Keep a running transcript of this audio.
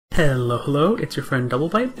Hello, hello, it's your friend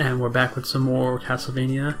Doublebyte, and we're back with some more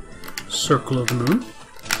Castlevania Circle of the Moon.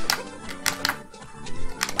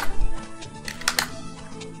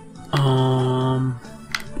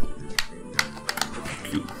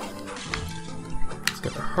 Let's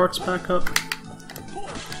get our hearts back up.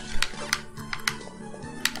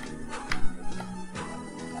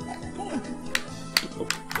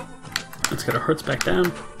 Let's get our hearts back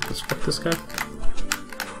down. Let's fuck this guy.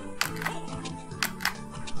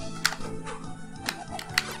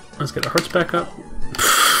 Let's get our hearts back up.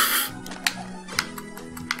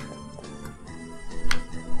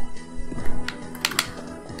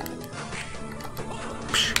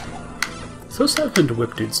 So sad having to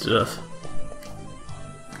whip dudes to death.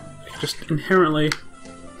 Just inherently.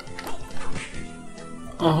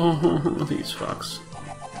 Oh, these fucks.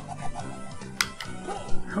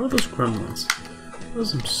 How are those gremlins?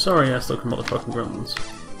 Those some sorry ass looking motherfucking gremlins.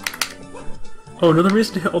 Oh, another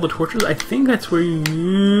reason to hit all the torches? I think that's where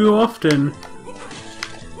you often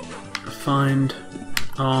find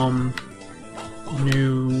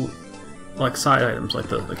new like side items, like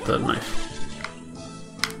the knife.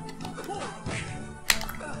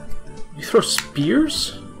 You throw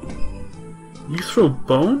spears? You throw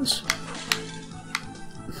bones?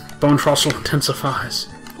 Bone Trossel intensifies.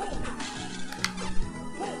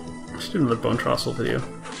 I should do another Bone Trossel video.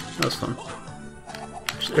 That was fun.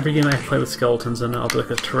 Every game I play with skeletons in, I'll do like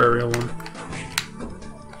a Terraria one.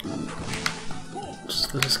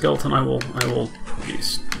 Just as a skeleton, I will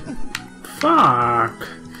use. Fuck!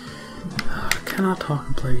 I cannot talk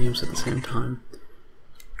and play games at the same time.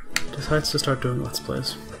 Decides to start doing Let's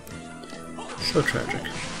Plays. So tragic.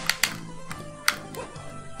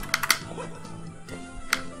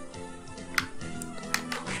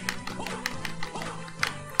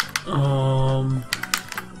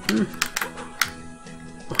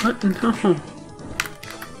 What? No.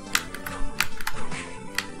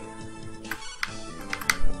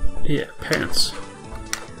 Yeah, pants.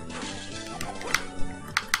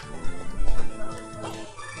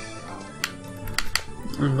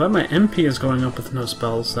 I'm glad my MP is going up with no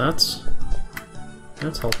spells. That's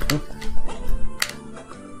helpful.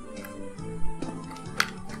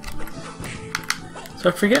 So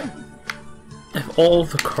I forget if all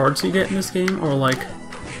of the cards you get in this game are like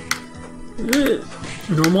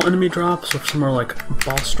normal enemy drops, or if some are like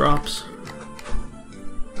boss drops.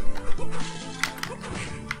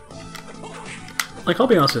 Like, I'll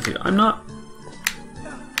be honest with you, I'm not...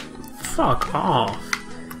 Fuck off.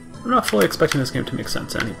 I'm not fully expecting this game to make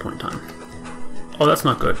sense at any point in time. Oh, that's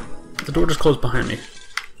not good. The door just closed behind me.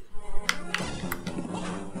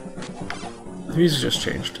 The music just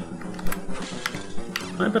changed.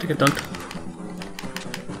 I better get dunked.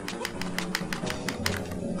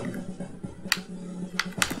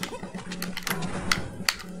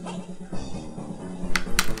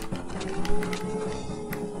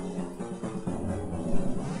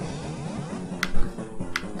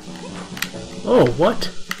 Oh, what?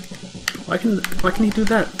 Why can he do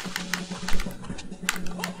that?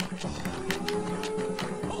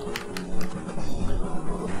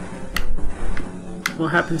 What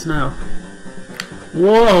happens now?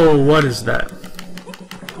 Whoa, what is that?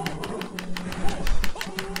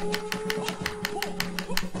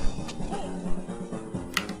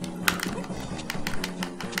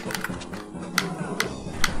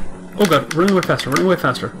 Oh god, running away faster, running away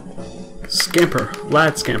faster. Scamper,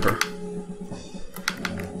 lad scamper.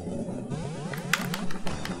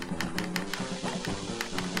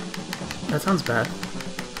 That sounds bad.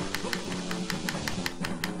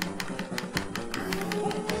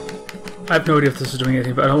 I have no idea if this is doing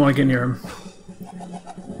anything, but I don't want to get near him.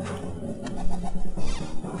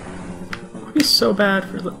 It would be so bad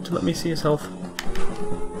to let me see his health.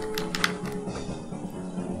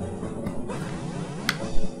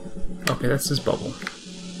 Okay, that's his bubble.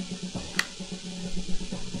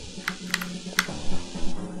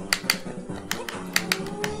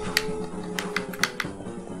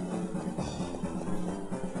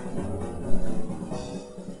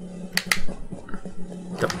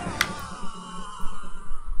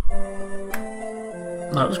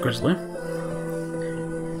 That was Grizzly.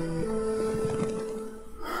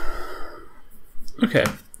 Okay,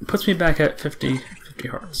 puts me back at 50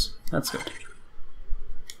 hearts. That's good.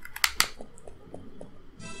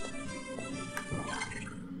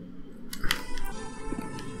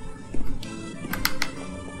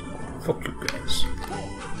 Fuck you guys.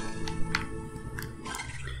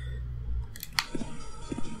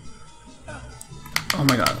 Oh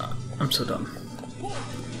my god, I'm so dumb.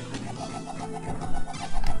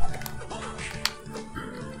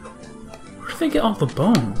 Where did they get all the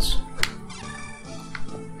bones?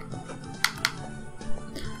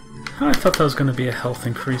 I thought that was going to be a health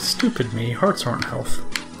increase. Stupid me. Hearts aren't health.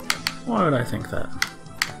 Why would I think that?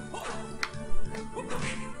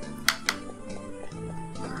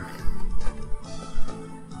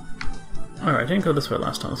 Alright, I didn't go this way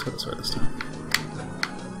last time. Let's go this way this time.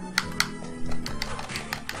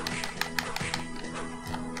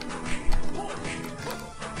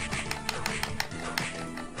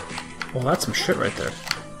 Well, that's some shit right there.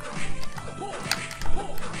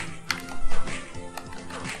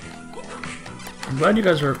 I'm glad you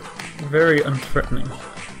guys are very unthreatening.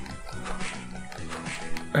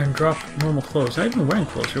 And drop normal clothes. Not even wearing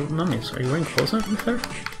clothes, you're mummies. Are you wearing clothes underneath there?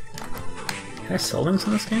 Can I sell things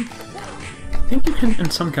in this game? I think you can in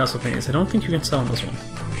some Castlevanias. I don't think you can sell in this one.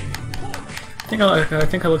 I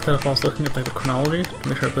think I looked that up while I was looking at like the chronology to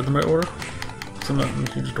make sure I put them in the right order. Because I'm not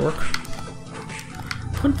a huge dork.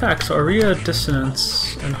 Fun fact, so Aria of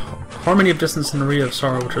Dissonance and Harmony of Dissonance and Aria of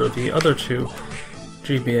Sorrow, which are the other two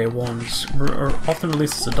GBA ones, are often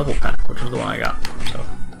released as a double pack, which is the one I got. So.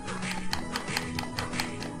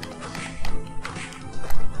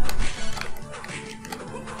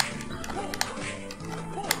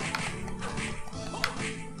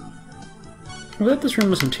 I thought this room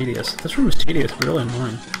wasn't tedious. This room is tedious, but really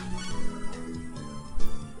annoying.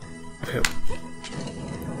 Okay.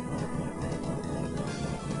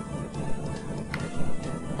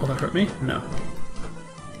 Will that hurt me? No.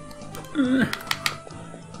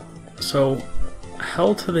 So,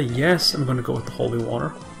 hell to the yes, I'm gonna go with the holy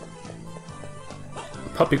water.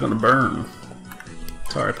 Puppy gonna burn.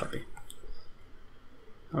 Sorry, puppy.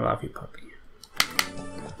 I love you, puppy.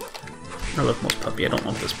 I love most puppy. I don't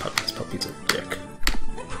love this puppy. This puppy's a dick.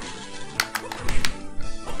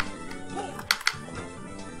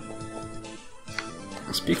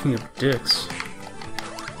 Speaking of dicks.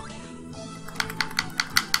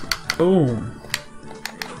 Boom.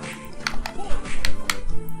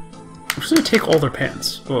 I'm just gonna take all their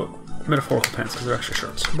pants. Well, metaphorical pants, because they're extra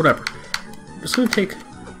shirts. Whatever. I'm just gonna take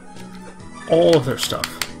all of their stuff.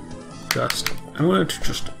 I'm gonna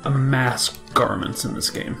just amass garments in this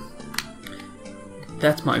game.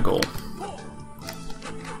 That's my goal.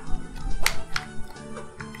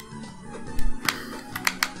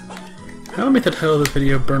 I would make the title of this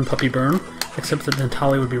video Burn Puppy Burn, except that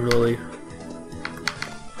Natalia would be really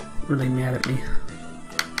mad at me.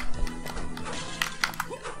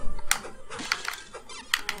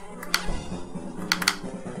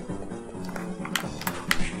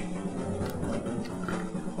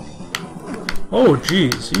 Oh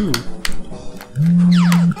jeez, you...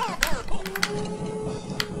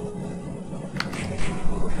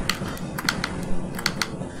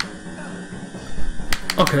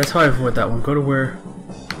 Okay, that's how I avoid that one. Go to where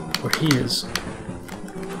he is.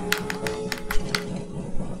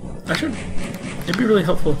 It'd be really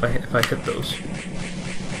helpful if I hit those. I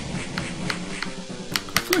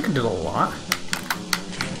feel like I did a lot.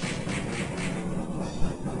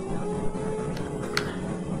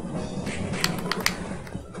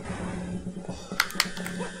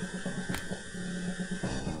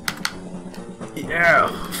 Yeah,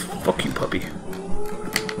 fuck you, puppy.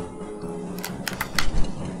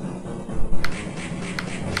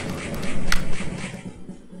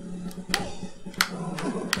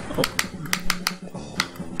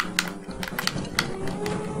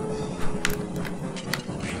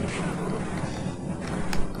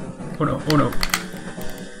 Oh no, oh no.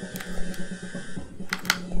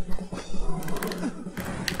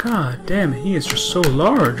 God damn, he is just so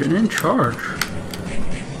large and in charge.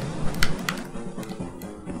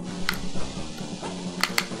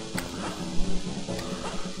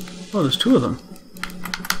 Oh, there's two of them.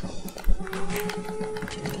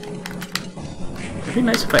 It'd be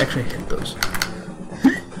nice if I actually hit those.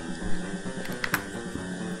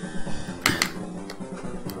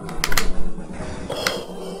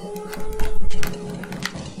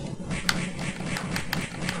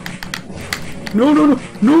 No, no, no,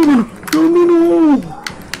 no, no, no, no, no!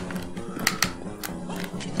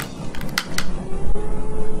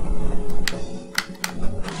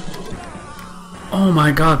 Oh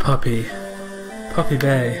my god, puppy. Puppy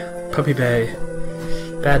Bay. Puppy Bay.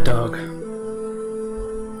 Bad dog.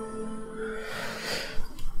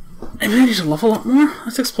 Maybe I need to level up more?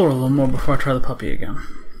 Let's explore a little more before I try the puppy again.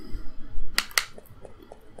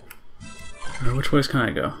 Now, which ways can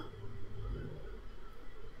I go?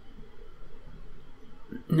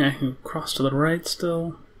 Yeah, I can cross to the right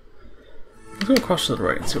still. Let's go across to the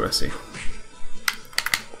right and see what I see.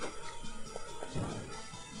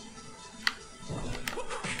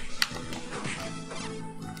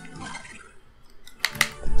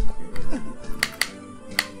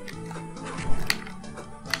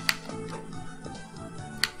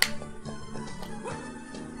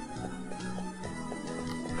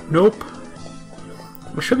 Nope.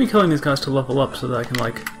 We should be killing these guys to level up so that I can,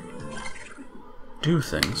 like, do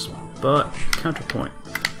things. But, counterpoint.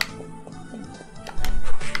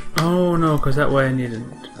 Oh no, because that way I needed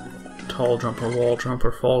tall jump or wall jump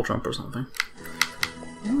or fall jump or something.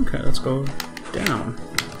 Okay, let's go down.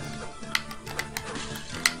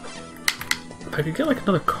 If I could get, like,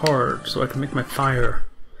 another card so I can make my fire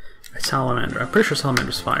a salamander. I'm pretty sure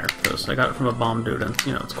salamander's fire, because I got it from a bomb dude and,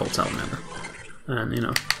 you know, it's called salamander. And, you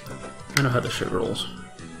know, I know how this shit rolls.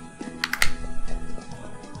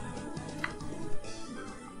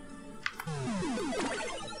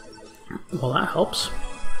 Well, that helps.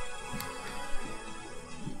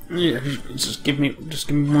 Yeah, just give me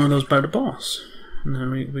one of those by the boss, and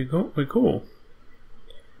then we cool.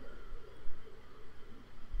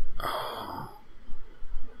 Oh,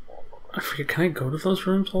 I forget. Can I go to those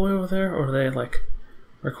rooms all the way over there, or are they like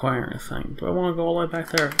requiring a thing? Do I want to go all the way back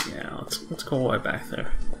there? Yeah, let's go all the way back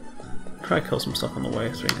there. Try to kill some stuff on the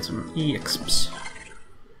way so we can get some EXPs.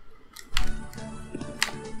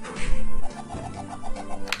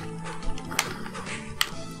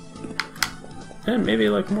 And maybe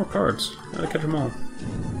like more cards. Gotta catch them all.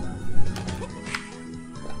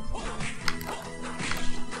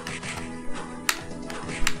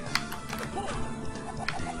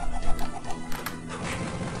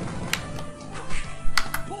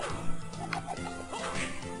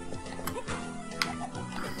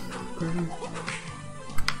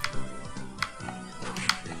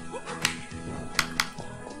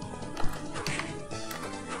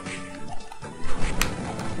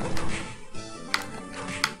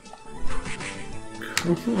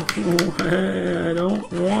 Oh, hey, I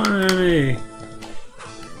don't want any.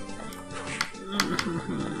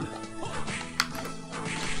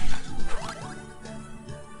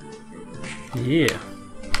 Yeah.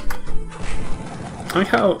 I like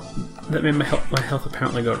how that made my health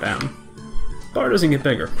apparently go down. Bar doesn't get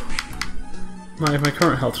bigger. My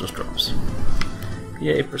current health just drops.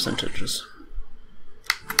 Yay, percentages.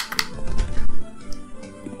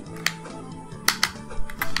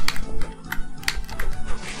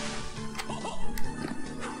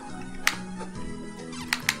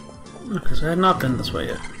 Okay, so I have not been this way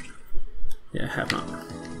yet. Yeah, I have not.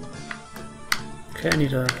 Okay, I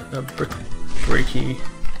need a breaky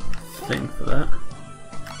thing for that.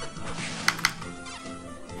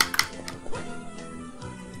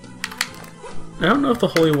 I don't know if the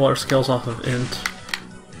holy water scales off of int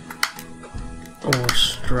or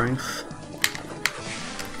strength.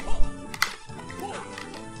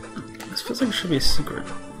 This feels like it should be a secret.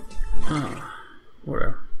 Ah,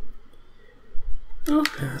 whatever.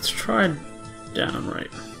 Okay, let's try down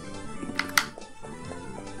right.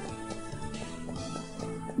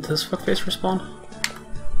 Does fuckface respawn?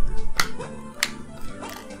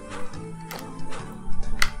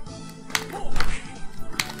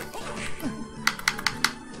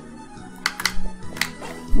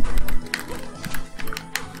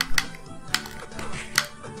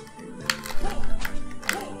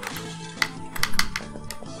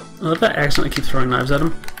 I love that I accidentally keep throwing knives at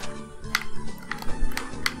him.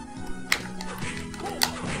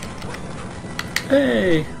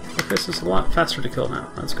 Hey! This is a lot faster to kill now.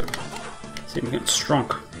 That's good. See him getting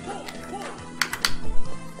strong.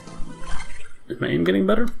 Is my aim getting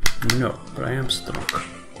better? No, but I am strong.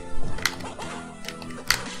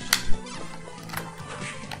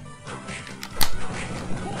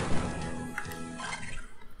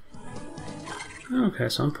 Okay,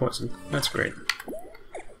 so I'm poisoned. That's great.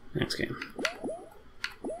 Next game.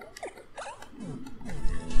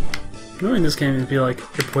 Knowing this game would be like,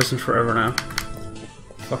 you're poisoned forever now.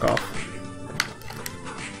 Fuck off.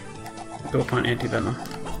 Go find anti-venom.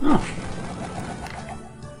 Oh.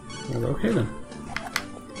 Well, okay then.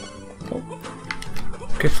 Oh.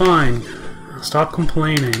 Okay, fine. I'll stop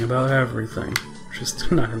complaining about everything. Just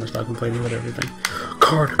not gonna stop complaining about everything.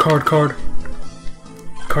 Card, card, card.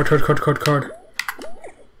 Card, card, card, card, card.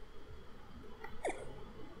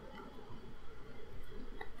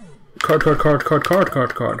 Card, card, card, card, card,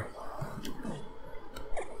 card, card.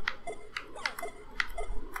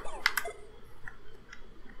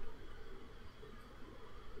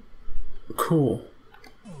 Cool.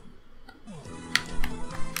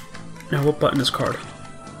 Now what button is card?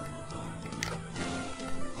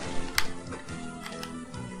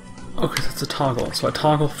 Okay, that's a toggle. So I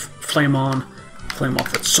toggle flame on, flame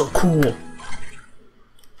off. That's so cool.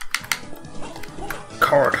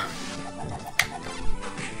 Card.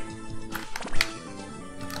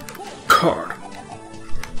 Card.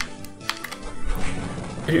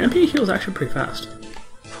 And your MP heals actually pretty fast.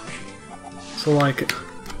 So like...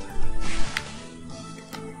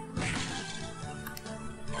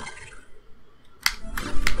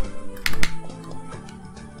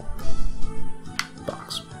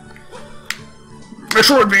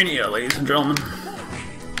 Castlevania, ladies and gentlemen.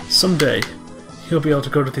 Someday, you'll be able to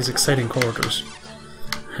go to these exciting corridors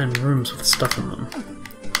and rooms with stuff in them,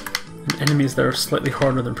 and enemies that are slightly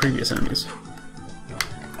harder than previous enemies.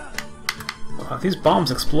 Wow, these bombs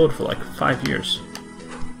explode for like 5 years.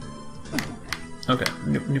 Okay,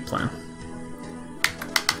 new plan.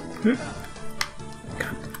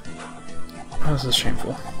 God. Oh, this is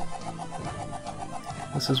shameful.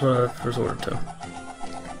 This is what I've resorted to.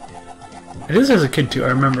 It is as a kid too, I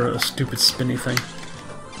remember a stupid spinny thing.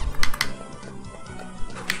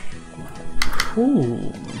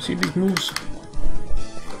 Ooh, you see these moves?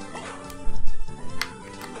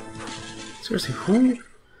 Seriously, who?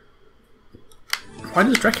 Why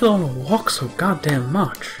does Dracula want to walk so goddamn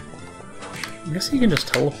much? I guess he can just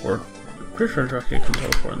teleport. I'm pretty sure Dracula can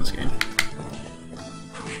teleport in this game.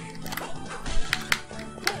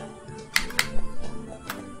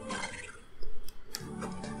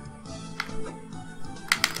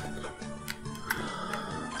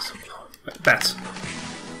 Bats.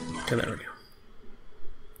 Okay, there we go.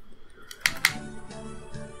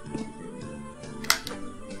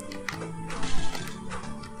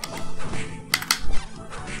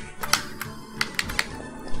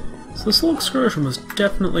 So this little excursion was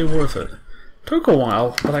definitely worth it. Took a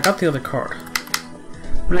while, but I got the other card.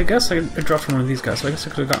 I mean, I guess I dropped from one of these guys, so I guess I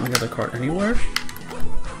could have gotten the other card anywhere.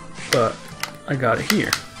 But I got it here.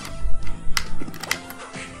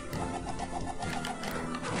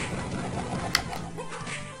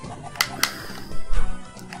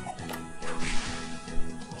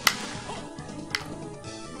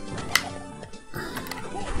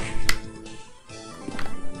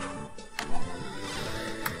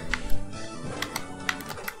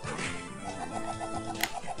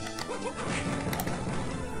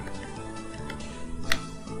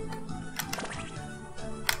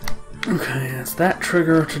 Okay, it's that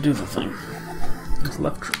trigger to do the thing. It's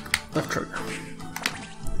left trigger.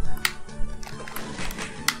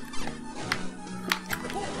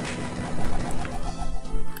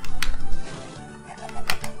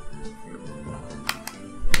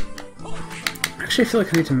 Actually, I feel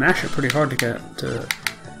like I need to mash it pretty hard to get it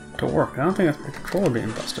to work. I don't think that's my controller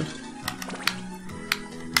being busted.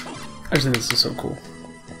 I just think this is so cool.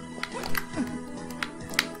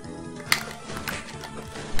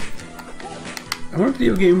 I want a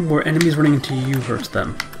video game where enemies running into you hurts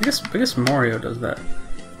them. I guess Mario does that.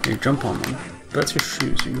 You jump on them. But that's your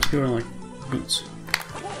shoes, so you must be wearing like boots.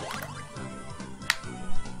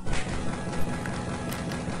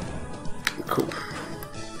 Cool.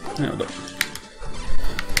 Nailed it.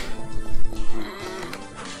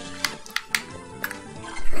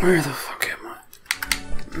 Where the fuck am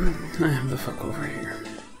I? I am the fuck over here.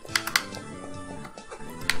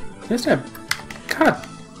 This that God.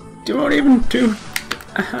 Don't even do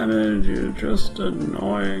damage, you're just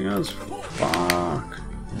annoying as fuck.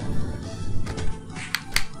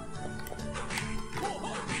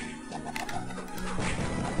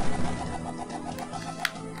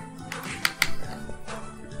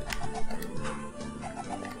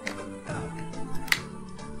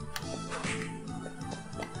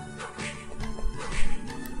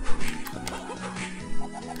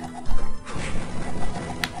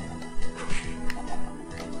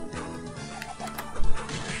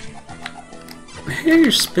 Yeah,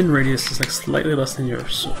 your spin radius is like slightly less than your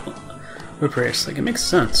whip radius. Like, it makes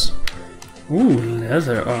sense. Ooh,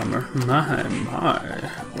 leather armor.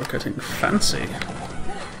 My. We're getting fancy.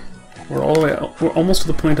 We're all the way out. We're almost to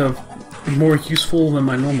the point of more useful than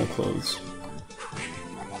my normal clothes.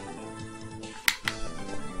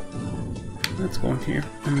 Let's go in here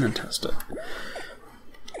and then test it.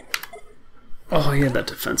 Oh, he had that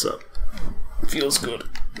defense up. Feels good.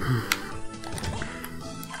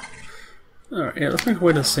 Alright, yeah, let's make our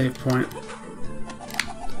way to the save point.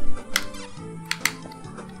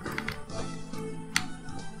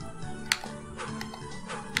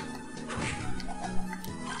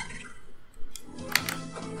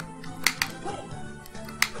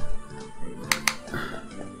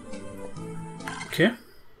 Okay.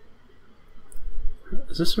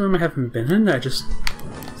 Is this a room I haven't been in that I just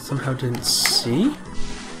somehow didn't see?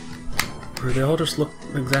 Or do they all just look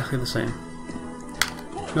exactly the same?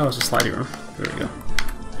 No, it's a slidey room. There we go.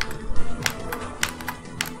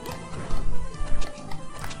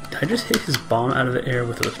 Did I just hit his bomb out of the air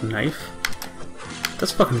with a knife?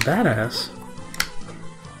 That's fucking badass.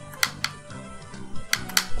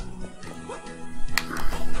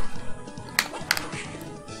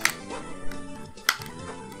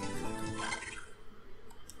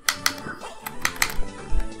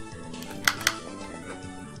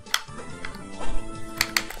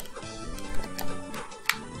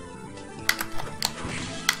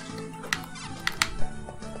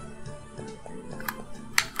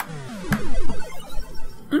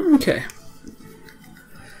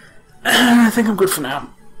 think I'm good for now.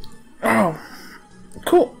 Oh,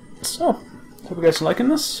 cool. So, hope you guys are liking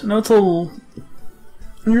this. I know it's a little,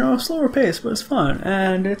 you know, slower pace, but it's fun,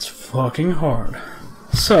 and it's fucking hard.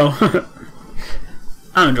 So,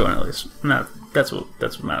 I'm enjoying it at least. And that's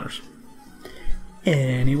what matters.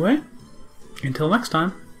 Anyway, until next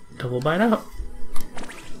time, Doublebyte out.